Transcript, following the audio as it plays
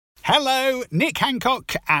Hello, Nick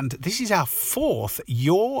Hancock, and this is our fourth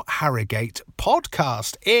Your Harrogate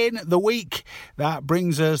podcast in the week. That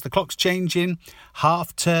brings us, the clock's changing,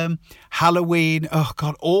 half term, Halloween, oh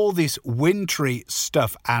God, all this wintry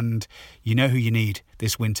stuff. And you know who you need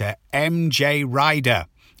this winter? MJ Rider.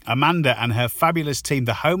 Amanda and her fabulous team,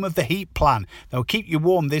 the home of the heat plan. They'll keep you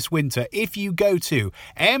warm this winter if you go to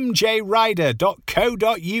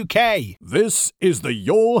mjrider.co.uk. This is the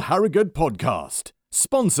Your Harrogate podcast,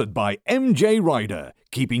 sponsored by MJ Rider,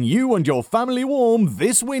 keeping you and your family warm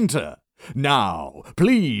this winter. Now,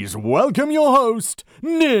 please welcome your host,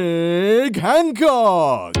 Nick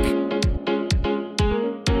Hancock.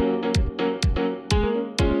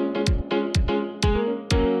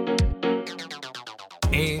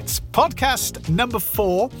 It's podcast number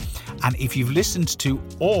 4, and if you've listened to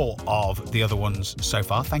all of the other ones so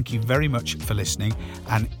far, thank you very much for listening.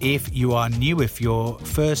 And if you are new, if you're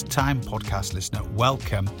first-time podcast listener,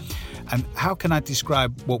 welcome. And how can I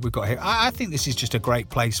describe what we've got here? I think this is just a great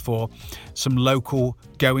place for some local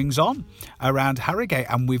goings-on around Harrogate.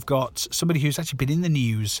 And we've got somebody who's actually been in the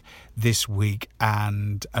news this week,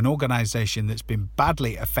 and an organisation that's been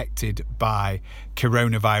badly affected by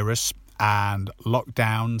coronavirus and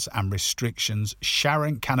lockdowns and restrictions.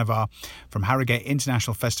 Sharon Canavar from Harrogate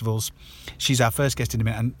International Festivals. She's our first guest in a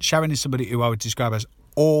minute. And Sharon is somebody who I would describe as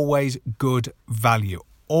always good value.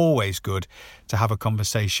 Always good to have a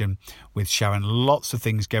conversation with Sharon. Lots of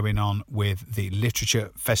things going on with the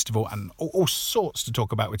Literature Festival and all sorts to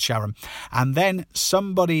talk about with Sharon. And then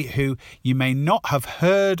somebody who you may not have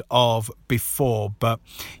heard of before, but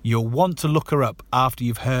you'll want to look her up after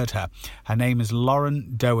you've heard her. Her name is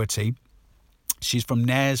Lauren Doherty. She's from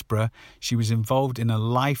Knaresborough. She was involved in a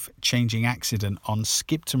life-changing accident on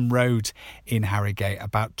Skipton Road in Harrogate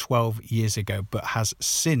about 12 years ago, but has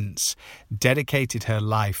since dedicated her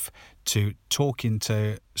life to talking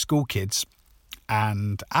to school kids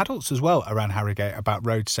and adults as well around Harrogate about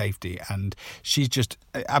road safety. And she's just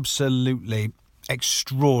absolutely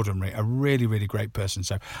extraordinary, a really, really great person.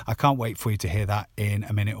 So I can't wait for you to hear that in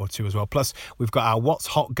a minute or two as well. Plus, we've got our What's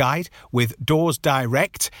Hot guide with Doors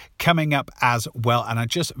Direct coming up as well. And I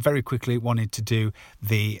just very quickly wanted to do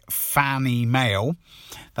the fan email.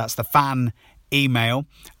 That's the fan email.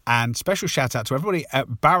 And special shout out to everybody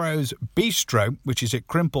at Barrow's Bistro, which is at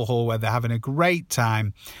Crimple Hall, where they're having a great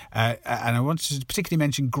time. And I wanted to particularly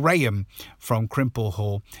mention Graham from Crimple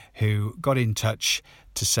Hall, who got in touch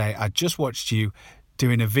to say, I just watched you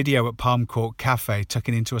doing a video at Palm Court Cafe,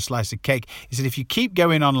 tucking into a slice of cake. He said, if you keep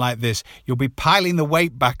going on like this, you'll be piling the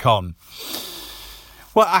weight back on.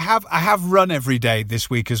 Well, I have run every day this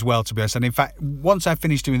week as well, to be honest. And in fact, once I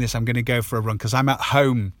finish doing this, I'm going to go for a run because I'm at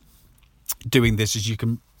home doing this, as you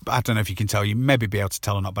can, I don't know if you can tell, you maybe be able to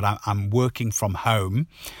tell or not, but I'm working from home.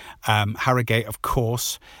 Harrogate, of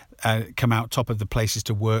course, come out top of the places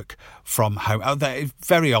to work from home. Oh, that is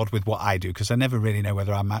very odd with what I do, because I never really know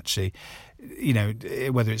whether I'm actually, you know,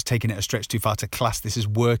 whether it's taking it a stretch too far to class this as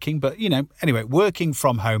working. But, you know, anyway, working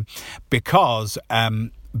from home because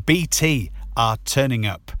BT are turning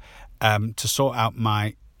up to sort out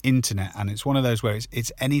my internet, and it's one of those where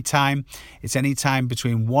it's any time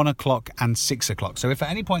between 1 o'clock and 6 o'clock. So if at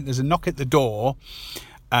any point there's a knock at the door,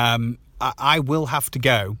 I will have to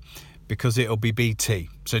go, because it'll be BT.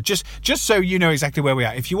 So just so you know exactly where we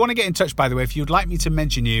are. If you want to get in touch, by the way, if you'd like me to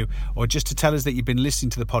mention you, or just to tell us that you've been listening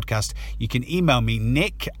to the podcast, you can email me,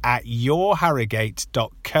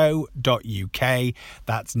 nick@yourharrogate.co.uk.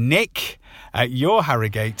 That's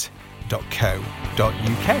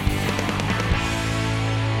nick@yourharrogate.co.uk.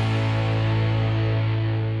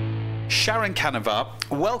 Sharon Canavar,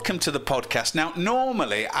 welcome to the podcast. Now,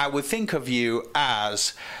 normally I would think of you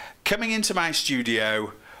as coming into my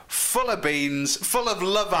studio full of beans, full of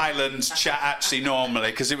Love Island chat, actually,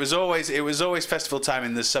 normally, because it was always festival time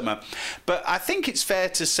in the summer. But I think it's fair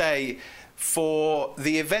to say, for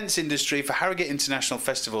the events industry, for Harrogate International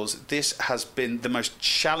Festivals, this has been the most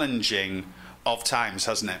challenging of times,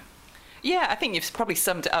 hasn't it? Yeah, I think you've probably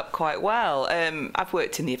summed it up quite well. I've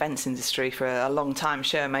worked in the events industry for a long time,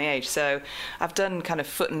 showing my age. So I've done kind of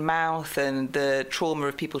foot and mouth and the trauma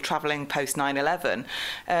of people travelling post 9/11.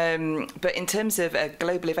 But in terms of a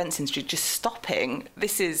global events industry just stopping,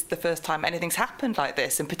 this is the first time anything's happened like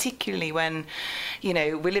this. And particularly when, you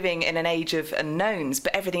know, we're living in an age of unknowns,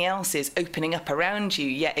 but everything else is opening up around you,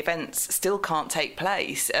 yet events still can't take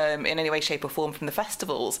place in any way, shape or form from the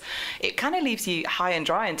festivals. It kind of leaves you high and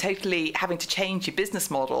dry and totally having to change your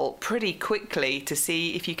business model pretty quickly to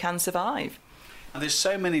see if you can survive. And there's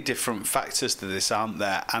so many different factors to this, aren't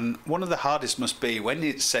there? And one of the hardest must be when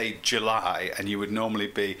it's, say, July, and you would normally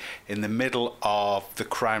be in the middle of the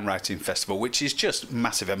Crime Writing Festival, which is just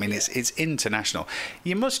massive. I mean, it's international.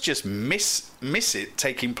 You must just miss it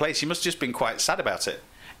taking place. You must have just been quite sad about it.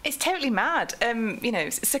 It's totally mad.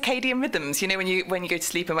 Circadian rhythms, when you go to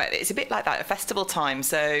sleep, and it's a bit like that at festival time.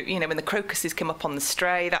 So, when the crocuses come up on the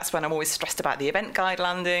Stray, that's when I'm always stressed about the event guide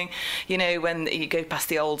landing. When you go past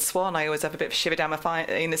the Old Swan, I always have a bit of a shiver down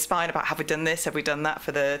the spine about, have we done this, have we done that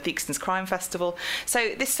for the Theakston's Crime Festival?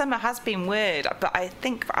 So this summer has been weird, but I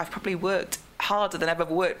think I've probably worked harder than I've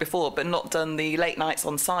ever worked before, but not done the late nights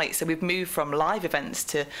on site. So we've moved from live events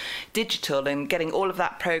to digital and getting all of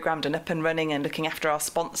that programmed and up and running and looking after our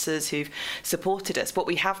sponsors who've supported us. What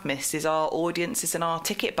we have missed is our audiences and our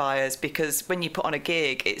ticket buyers, because when you put on a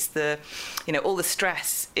gig, it's all the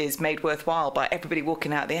stress is made worthwhile by everybody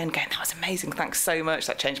walking out at the end going, that was amazing, thanks so much,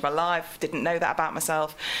 that changed my life, didn't know that about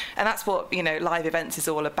myself. And that's what, live events is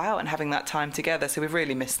all about, and having that time together. So we've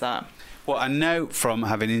really missed that. Well, I know from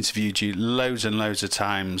having interviewed you loads and loads of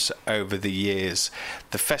times over the years,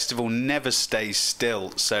 the festival never stays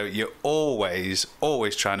still. So you're always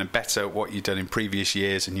trying to better what you've done in previous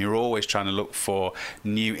years, and you're always trying to look for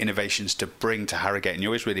new innovations to bring to Harrogate. And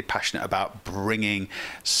you're always really passionate about bringing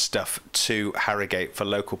stuff to Harrogate for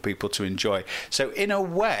local people to enjoy. So in a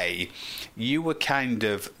way, you were kind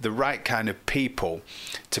of the right kind of people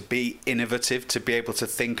to be innovative, to be able to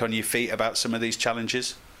think on your feet about some of these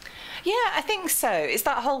challenges. Yeah, I think so. It's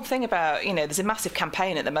that whole thing about, there's a massive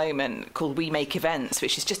campaign at the moment called We Make Events,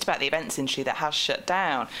 which is just about the events industry that has shut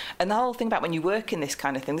down. And the whole thing about when you work in this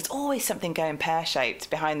kind of thing, there's always something going pear-shaped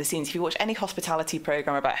behind the scenes. If you watch any hospitality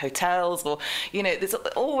programme about hotels, or, there's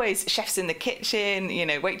always chefs in the kitchen,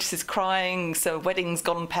 waitresses crying, so weddings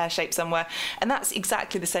gone pear-shaped somewhere. And that's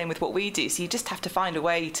exactly the same with what we do. So you just have to find a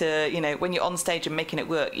way to, when you're on stage and making it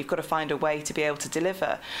work, you've got to find a way to be able to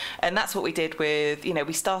deliver. And that's what we did with,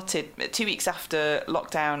 we started 2 weeks after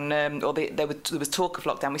lockdown, there was talk of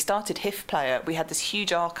lockdown, we started HIF Player. We had this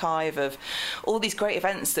huge archive of all these great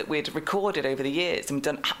events that we'd recorded over the years and we'd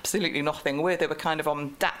done absolutely nothing with. They were kind of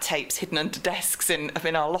on DAT tapes hidden under desks in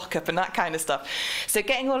our lockup and that kind of stuff. So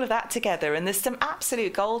getting all of that together, and there's some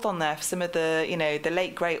absolute gold on there for some of the, the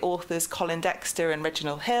late great authors, Colin Dexter and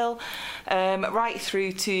Reginald Hill, right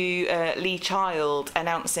through to Lee Child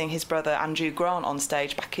announcing his brother Andrew Grant on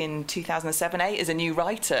stage back in 2007-8 as a new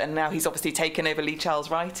writer, and now he's obviously taken over Lee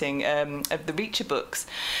Child's writing of the Reacher books.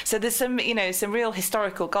 So there's some, some real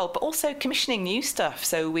historical gold, but also commissioning new stuff.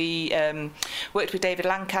 So we worked with David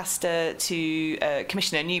Lancaster to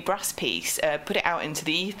commission a new brass piece, put it out into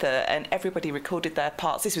the ether, and everybody recorded their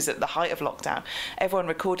parts. This was at the height of lockdown. Everyone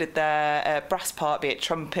recorded their brass part, be it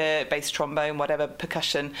trumpet, bass trombone, whatever,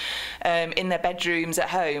 percussion, in their bedrooms at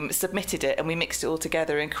home, submitted it, and we mixed it all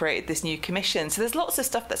together and created this new commission. So there's lots of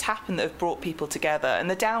stuff that's happened that have brought people together, and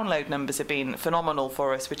the download numbers have been phenomenal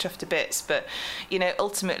for us. We're chuffed to bits, but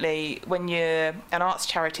ultimately when you're an arts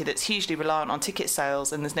charity that's hugely reliant on ticket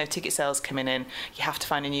sales and there's no ticket sales coming in, you have to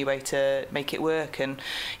find a new way to make it work. And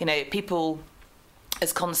people,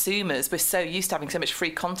 as consumers, we're so used to having so much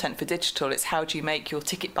free content for digital. It's how do you make your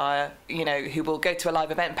ticket buyer, who will go to a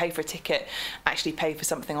live event, pay for a ticket, actually pay for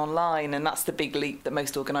something online? And that's the big leap that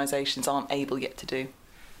most organisations aren't able yet to do.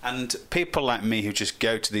 And people like me who just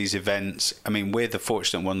go to these events, I mean, we're the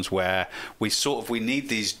fortunate ones where we need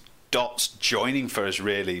these dots joining for us,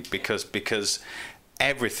 really, because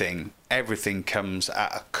everything comes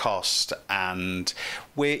at a cost, and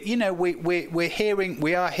we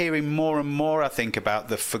are hearing more and more, I think, about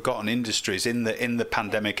the forgotten industries in the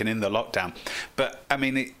pandemic and in the lockdown. But I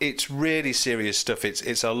mean, it's really serious stuff.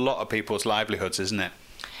 It's a lot of people's livelihoods, isn't it?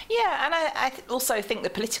 Yeah, and I also think the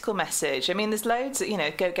political message, I mean, there's loads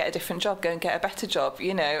that, go get a different job, go and get a better job,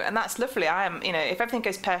 and that's lovely. I am, if everything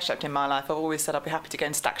goes pear-shaped in my life, I've always said I'll be happy to go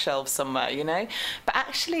and stack shelves somewhere, But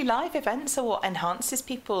actually, live events are what enhances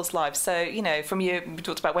people's lives. So, we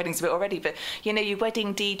talked about weddings a bit already, but, your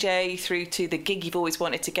wedding DJ through to the gig you've always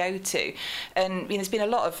wanted to go to. And, there's been a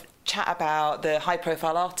lot of chat about the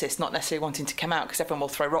high-profile artists not necessarily wanting to come out because everyone will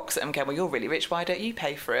throw rocks at them and go, well, you're really rich, why don't you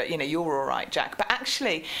pay for it? You're all right, Jack. But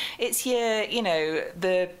actually, it's your,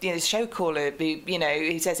 the show caller,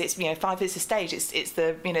 who says it's, 5 minutes of stage. It's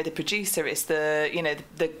the, the producer, it's the,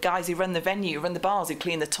 the guys who run the venue, run the bars, who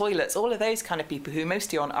clean the toilets, all of those kind of people who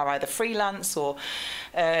mostly are either freelance or,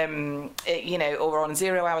 or on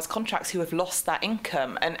 0 hours contracts, who have lost that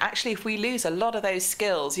income. And actually, if we lose a lot of those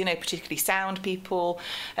skills, particularly sound people,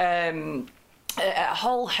 a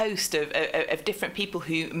whole host of different people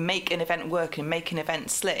who make an event work and make an event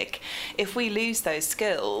slick. If we lose those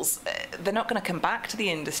skills, they're not going to come back to the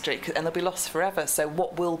industry and they'll be lost forever. So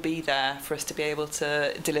what will be there for us to be able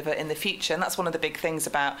to deliver in the future? And that's one of the big things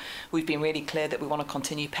about, we've been really clear that we want to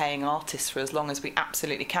continue paying artists for as long as we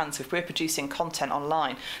absolutely can. So if we're producing content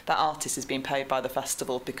online, that artist is being paid by the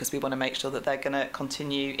festival because we want to make sure that they're going to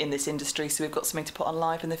continue in this industry, so we've got something to put on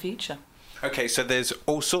live in the future. Okay, so there's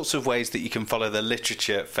all sorts of ways that you can follow the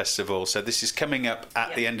Literature Festival. So this is coming up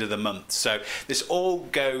at the end of the month. So this all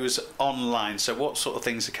goes online. So what sort of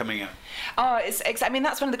things are coming up? Oh, I mean,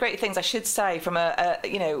 that's one of the great things I should say from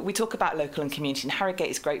we talk about local and community, and Harrogate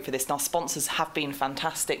is great for this. And our sponsors have been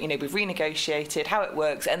fantastic. You know, we've renegotiated how it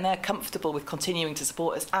works, and they're comfortable with continuing to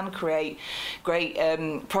support us and create great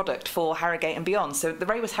product for Harrogate and beyond. So the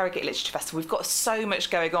Raworth Harrogate Literature Festival, we've got so much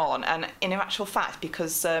going on, and in actual fact,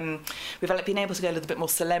 because we've been able to go a little bit more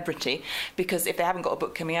celebrity, because if they haven't got a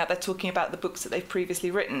book coming out, they're talking about the books that they've previously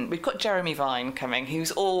written. We've got Jeremy Vine coming,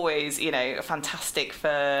 who's always, fantastic for...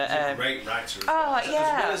 He's a great writer as well. As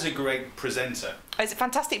well as a great presenter. He's a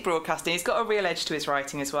fantastic broadcaster. He's got a real edge to his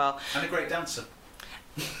writing as well. And a great dancer.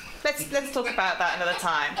 Let's talk about that another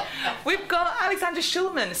time. We've got Alexandra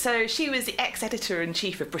Schulman. So she was the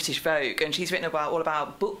ex-editor-in-chief of British Vogue, and she's written all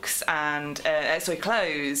about books and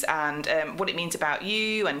clothes and what it means about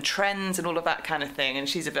you and trends and all of that kind of thing. And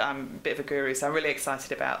I'm a bit of a guru, so I'm really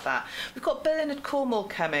excited about that. We've got Bernard Cornwall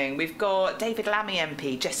coming. We've got David Lammy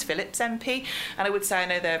MP, Jess Phillips MP, and I would say I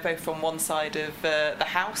know they're both from one side of the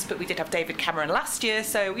house, but we did have David Cameron last year,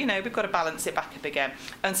 so we've got to balance it back up again.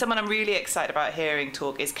 And someone I'm really excited about hearing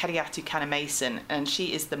talk is Keriatu Canna-Mason, and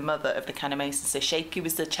she is the mother of the Canna-Masons. So Shaky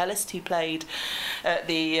was the cellist who played at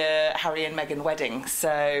the Harry and Meghan wedding.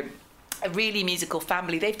 So a really musical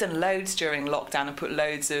family. They've done loads during lockdown and put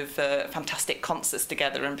loads of fantastic concerts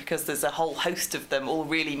together, and because there's a whole host of them, all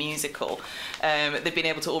really musical, they've been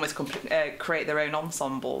able to almost create their own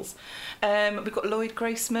ensembles. We've got Lloyd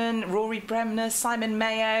Grossman, Rory Bremner, Simon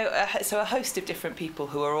Mayo, so a host of different people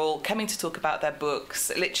who are all coming to talk about their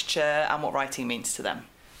books, literature, and what writing means to them.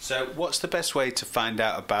 So what's the best way to find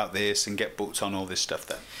out about this and get booked on all this stuff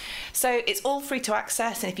then? So it's all free to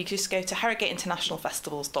access, and if you just go to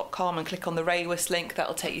harrogateinternationalfestivals.com and click on the Raworth link,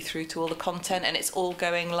 that'll take you through to all the content, and it's all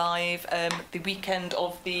going live the weekend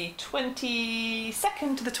of the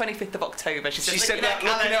 22nd to the 25th of October. She said that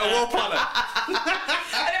looking at a wall planner.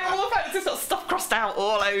 I know, a wall planner, just got stuff crossed out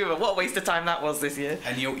all over. What a waste of time that was this year.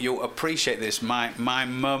 And you'll appreciate this. My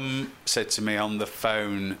mum said to me on the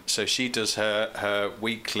phone, so she does her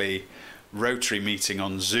weekly Rotary meeting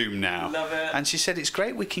on Zoom now. Love it. And she said it's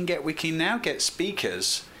great. We can now get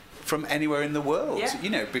speakers from anywhere in the world.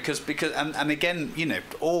 Yeah. Because and again,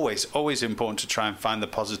 always important to try and find the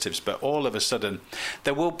positives. But all of a sudden,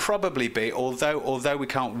 there will probably be, although we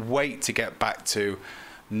can't wait to get back to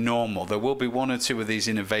normal, there will be one or two of these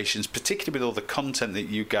innovations, particularly with all the content that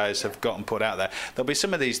you guys have got and put out there. There'll be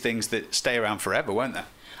some of these things that stay around forever, won't there?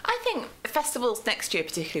 I think festivals next year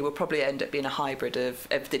particularly will probably end up being a hybrid of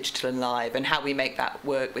digital and live, and how we make that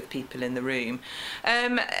work with people in the room.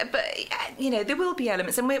 But there will be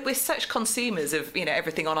elements, and we're such consumers of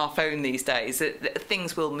everything on our phone these days that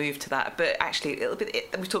things will move to that. But actually,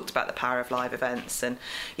 we talked about the power of live events, and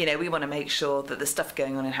we want to make sure that the stuff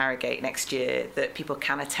going on in Harrogate next year, that people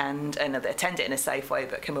can attend, and attend it in a safe way,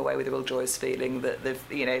 but come away with a real joyous feeling that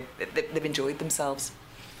they've enjoyed themselves.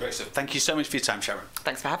 Great stuff. Thank you so much for your time, Sharon.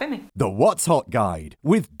 Thanks for having me. The What's Hot Guide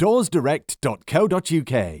with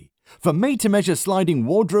doorsdirect.co.uk. For made-to-measure sliding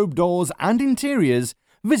wardrobe doors and interiors,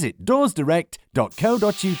 visit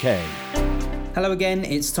doorsdirect.co.uk. Hello again,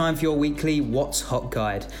 it's time for your weekly What's Hot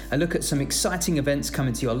Guide, a look at some exciting events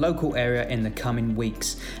coming to your local area in the coming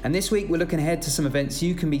weeks. And this week we're looking ahead to some events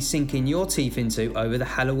you can be sinking your teeth into over the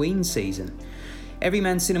Halloween season.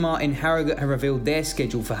 Everyman Cinema in Harrogate have revealed their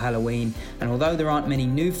schedule for Halloween, and although there aren't many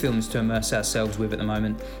new films to immerse ourselves with at the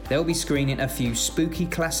moment, they'll be screening a few spooky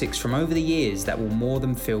classics from over the years that will more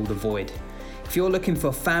than fill the void. If you're looking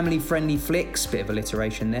for family-friendly flicks, bit of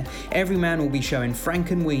alliteration there, Everyman will be showing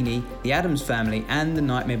Frankenweenie, The Addams Family and The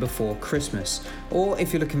Nightmare Before Christmas. Or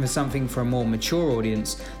if you're looking for something for a more mature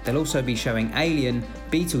audience, they'll also be showing Alien,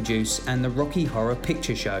 Beetlejuice and The Rocky Horror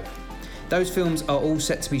Picture Show. Those films are all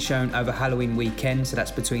set to be shown over Halloween weekend, so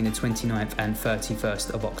that's between the 29th and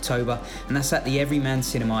 31st of October, and that's at the Everyman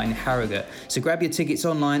Cinema in Harrogate, so grab your tickets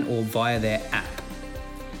online or via their app.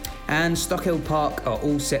 And Stockhill Park are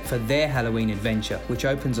all set for their Halloween adventure, which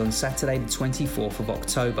opens on Saturday the 24th of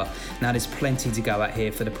October. Now there's plenty to go at here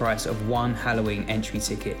for the price of one Halloween entry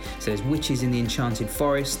ticket. So there's witches in the Enchanted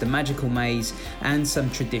Forest, the Magical Maze, and some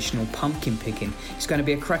traditional pumpkin picking. It's going to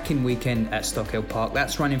be a cracking weekend at Stockhill Park.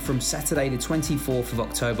 That's running from Saturday the 24th of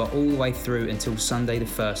October all the way through until Sunday the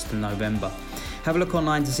 1st of November. Have a look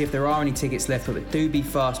online to see if there are any tickets left, but do be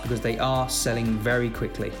fast because they are selling very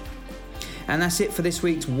quickly. And that's it for this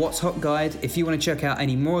week's What's Hot Guide. If you want to check out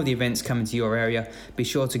any more of the events coming to your area, be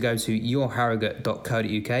sure to go to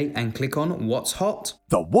yourharrogate.co.uk and click on What's Hot.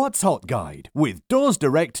 The What's Hot Guide with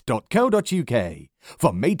doorsdirect.co.uk.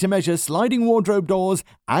 For made-to-measure sliding wardrobe doors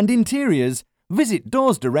and interiors, visit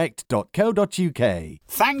doorsdirect.co.uk.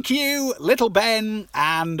 Thank you, Little Ben.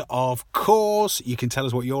 And of course, you can tell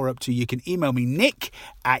us what you're up to. You can email me,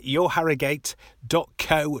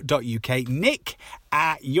 nick@yourharrogate.co.uk.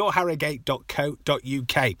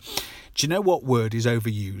 nick@yourharrogate.co.uk. Do you know what word is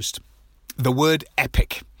overused? The word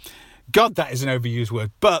epic. God, that is an overused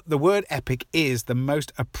word, but the word epic is the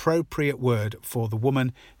most appropriate word for the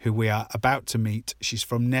woman who we are about to meet. She's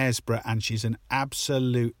from Knaresborough and she's an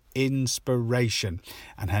absolute inspiration.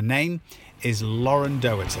 And her name is Lauren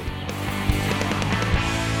Doherty.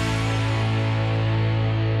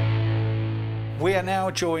 We are now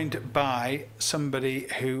joined by somebody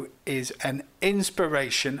who is an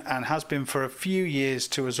inspiration and has been for a few years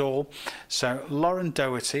to us all. So Lauren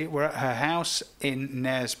Doherty, we're at her house in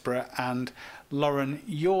Knaresborough, and Lauren,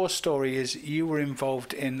 your story is you were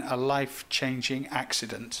involved in a life-changing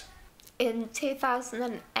accident. In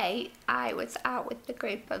 2008, I was out with a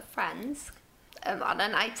group of friends on a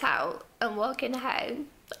night out and walking home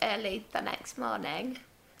early the next morning.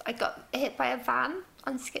 I got hit by a van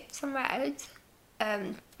on Skipton Road.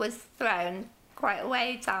 Was thrown quite a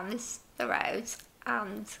way down the road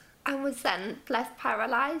and was then left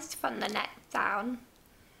paralysed from the neck down.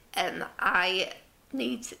 I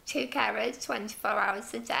need 2 carers 24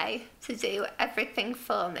 hours a day to do everything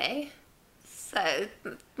for me. So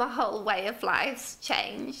my whole way of life's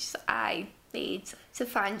changed. I need to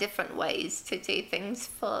find different ways to do things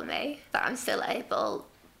for me, that I'm still able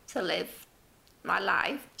to live my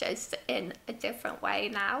life just in a different way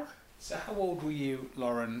now. So how old were you,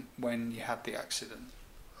 Lauren, when you had the accident?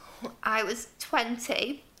 I was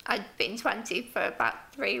 20. I'd been 20 for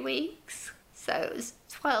about 3 weeks. So it was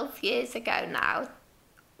 12 years ago now.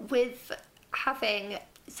 With having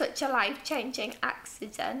such a life-changing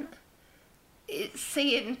accident, it's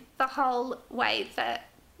seeing the whole way that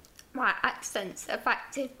my accidents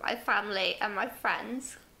affected my family and my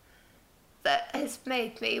friends that has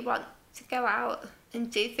made me want to go out and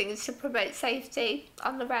do things to promote safety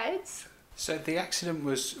on the roads. So the accident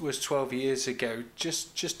was 12 years ago.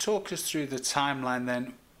 Just talk us through the timeline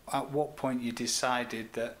then. At what point you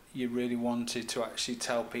decided that you really wanted to actually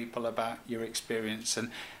tell people about your experience,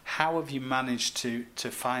 and how have you managed to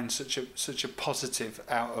find such a positive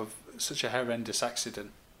out of such a horrendous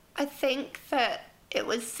accident? I think that it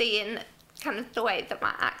was seeing kind of the way that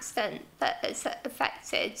my accident that has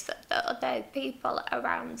affected the other people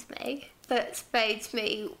around me that's made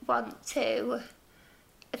me want to.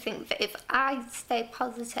 I think that if I stay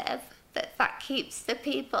positive, that keeps the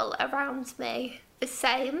people around me the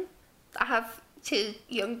same. I have 2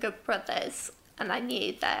 younger brothers, and I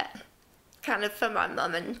knew that kind of for my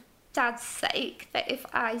mum and dad's sake, that if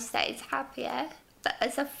I stayed happier, that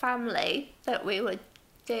as a family that we would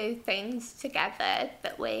do things together,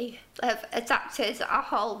 that we have adapted our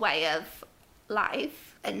whole way of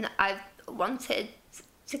life. And I've wanted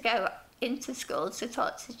to go into schools to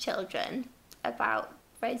talk to children about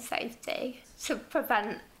road safety, to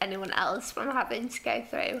prevent anyone else from having to go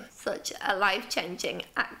through such a life-changing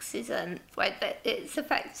accident where it's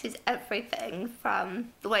affected everything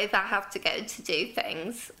from the way that I have to go to do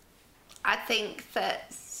things. I think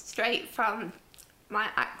that straight from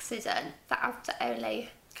my accident, that after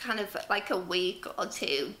only kind of like a week or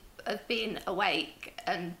 2 of being awake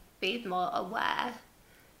and being more aware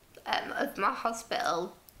of my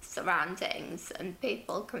hospital surroundings and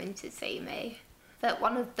people coming to see me, that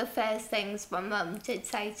one of the first things my mum did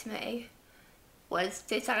say to me was,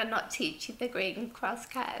 "Did I not teach you the Green Cross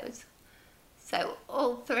Code?" So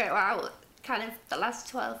all throughout kind of the last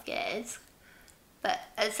 12 years,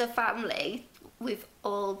 that as a family, we've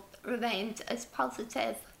all remained as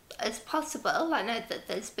positive as possible. I know that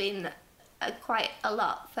there's been quite a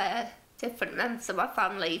lot for different members of my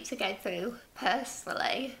family to go through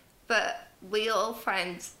personally, but we all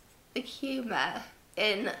find the humour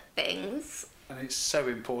in things. And it's so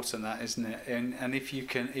important, that, isn't it? And if you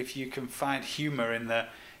can find humour in the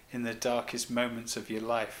darkest moments of your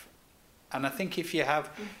life, and I think if you have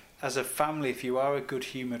as a family, if you are a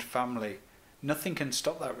good-humoured family, nothing can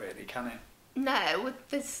stop that really, can it? No,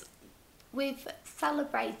 we've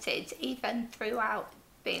celebrated even throughout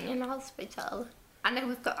being in hospital. I know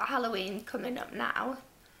we've got Halloween coming up now,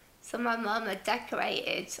 so my mum had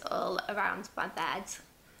decorated all around my bed.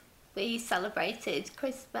 We celebrated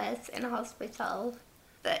Christmas in hospital,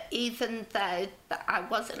 that even though that I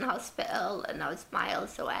was in hospital and I was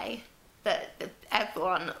miles away, that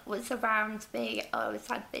everyone was around me, I always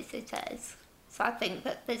had visitors. So I think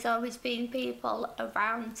that there's always been people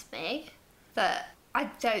around me that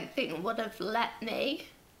I don't think would have let me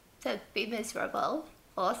to be miserable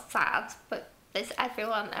or sad, but there's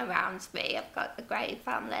everyone around me. I've got a great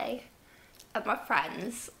family and my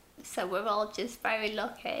friends, so we're all just very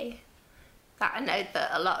lucky that I know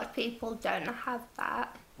that a lot of people don't have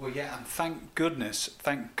that. Well, yeah, and thank goodness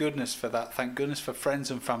for that. Thank goodness for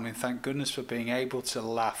friends and family, and thank goodness for being able to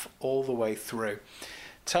laugh all the way through.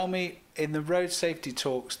 Tell me, in the road safety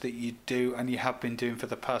talks that you do and you have been doing for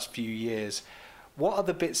the past few years, what are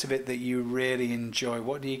the bits of it that you really enjoy?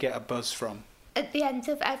 What do you get a buzz from? At the end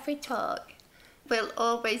of every talk, we'll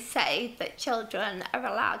always say that children are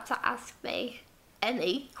allowed to ask me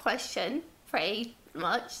any question pretty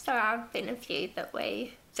much. There have been a few that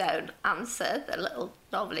we don't answer, the little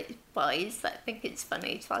normally boys that think it's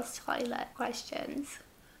funny to ask toilet questions.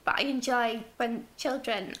 But I enjoy when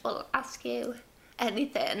children will ask you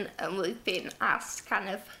anything, and we've been asked kind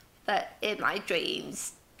of that in my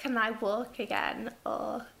dreams, can I walk again?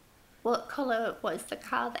 Or what colour was the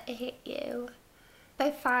car that hit you?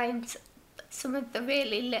 They find some of the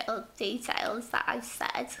really little details that I've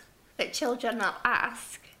said that children will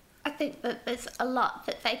ask. I think that there's a lot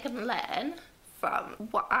that they can learn from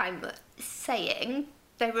what I'm saying.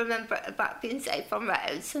 They remember about being safe on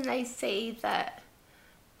roads, and they see that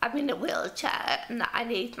I'm in a wheelchair and that I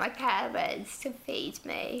need my carers to feed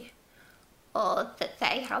me, or that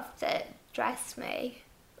they have to dress me.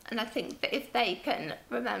 And I think that if they can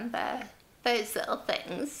remember those little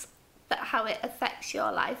things, that how it affects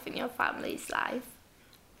your life and your family's life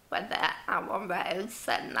when they're out on roads,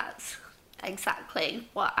 then that's exactly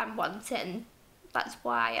what I'm wanting. That's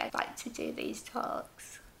why I like to do these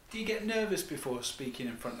talks. Do you get nervous before speaking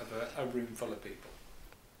in front of a room full of people?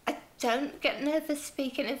 I don't get nervous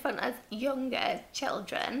speaking in front of younger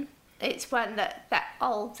children. It's when they're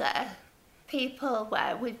older people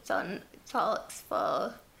where we've done talks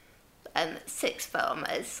for sixth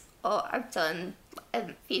formers, or I've done a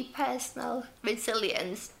few personal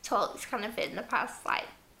resilience talks kind of in the past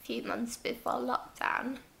few months before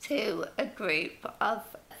lockdown to a group of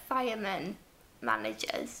firemen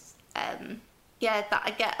managers. That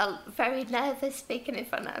I get very nervous speaking in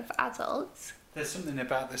front of adults. There's something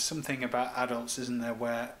about adults, isn't there,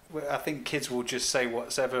 where I think kids will just say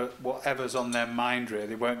whatever's on their mind,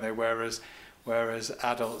 really, won't they? Whereas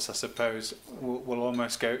adults, I suppose, will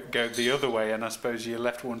almost go the other way, and I suppose you're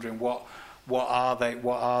left wondering what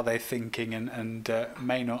are they thinking, and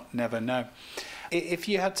may not never know. If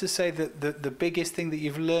you had to say that the biggest thing that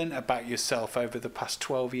you've learned about yourself over the past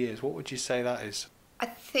 12 years, what would you say that is? I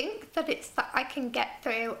think that it's that I can get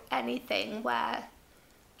through anything. Where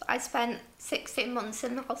I spent 16 months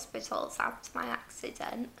in the hospitals after my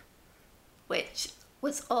accident, which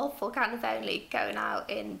was awful, kind of only going out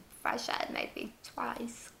in fresh air maybe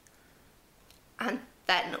twice. And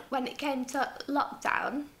then when it came to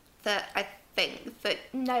lockdown, that I think that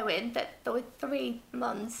knowing that there were 3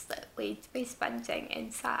 months that we'd be spending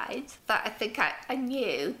inside, that I think I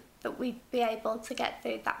knew that we'd be able to get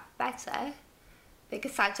through that better,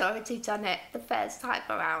 because I'd already done it the first time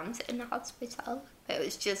around in the hospital. It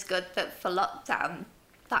was just good that for lockdown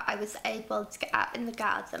that I was able to get out in the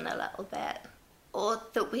garden a little bit, or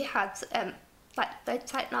that we had the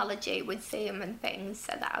technology with Zoom and things,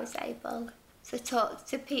 so that I was able to talk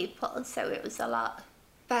to people. So it was a lot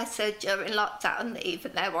better during lockdown,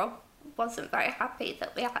 even though I wasn't very happy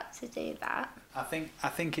that we had to do that. I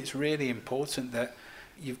think it's really important that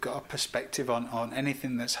you've got a perspective on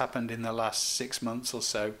anything that's happened in the last 6 months or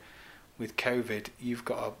so with COVID. You've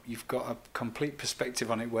got a complete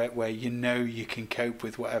perspective on it where you know you can cope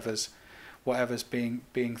with whatever's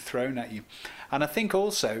being thrown at you. And I think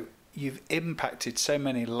also you've impacted so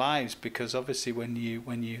many lives, because obviously when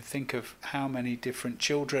you think of how many different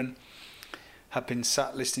children have been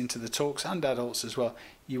sat listening to the talks, and adults as well,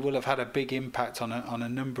 you will have had a big impact on a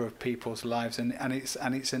number of people's lives, and it's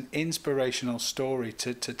an inspirational story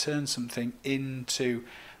to turn something into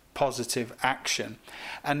positive action.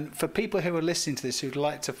 And for people who are listening to this who'd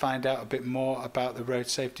like to find out a bit more about the road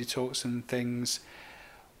safety talks and things,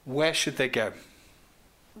 where should they go?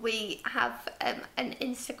 We have an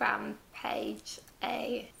Instagram page,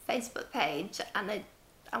 a Facebook page, and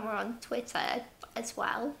we're on Twitter as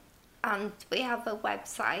well. And we have a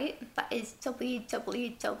website that is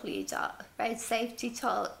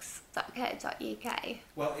www.roadsafetytalks.co.uk.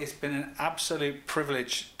 Well, it's been an absolute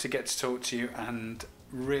privilege to get to talk to you, and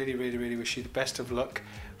really, really, really wish you the best of luck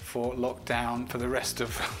for lockdown, for the rest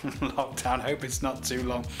of lockdown. Hope it's not too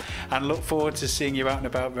long, and look forward to seeing you out and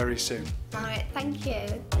about very soon. All right, thank you.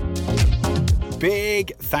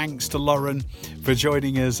 Big thanks to Lauren for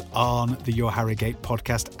joining us on the Your Harrogate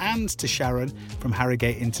podcast, and to Sharon from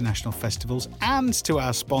Harrogate International Festivals, and to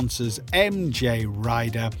our sponsors MJ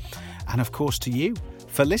Rider, and of course to you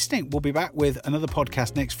for listening. We'll be back with another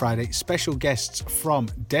podcast next Friday. Special guests from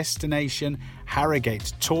Destination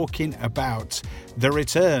Harrogate talking about the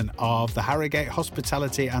return of the Harrogate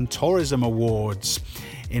Hospitality and Tourism Awards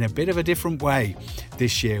in a bit of a different way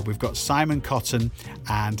this year. We've got Simon Cotton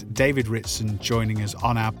and David Ritson joining us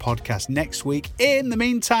on our podcast next week. In the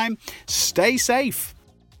meantime, stay safe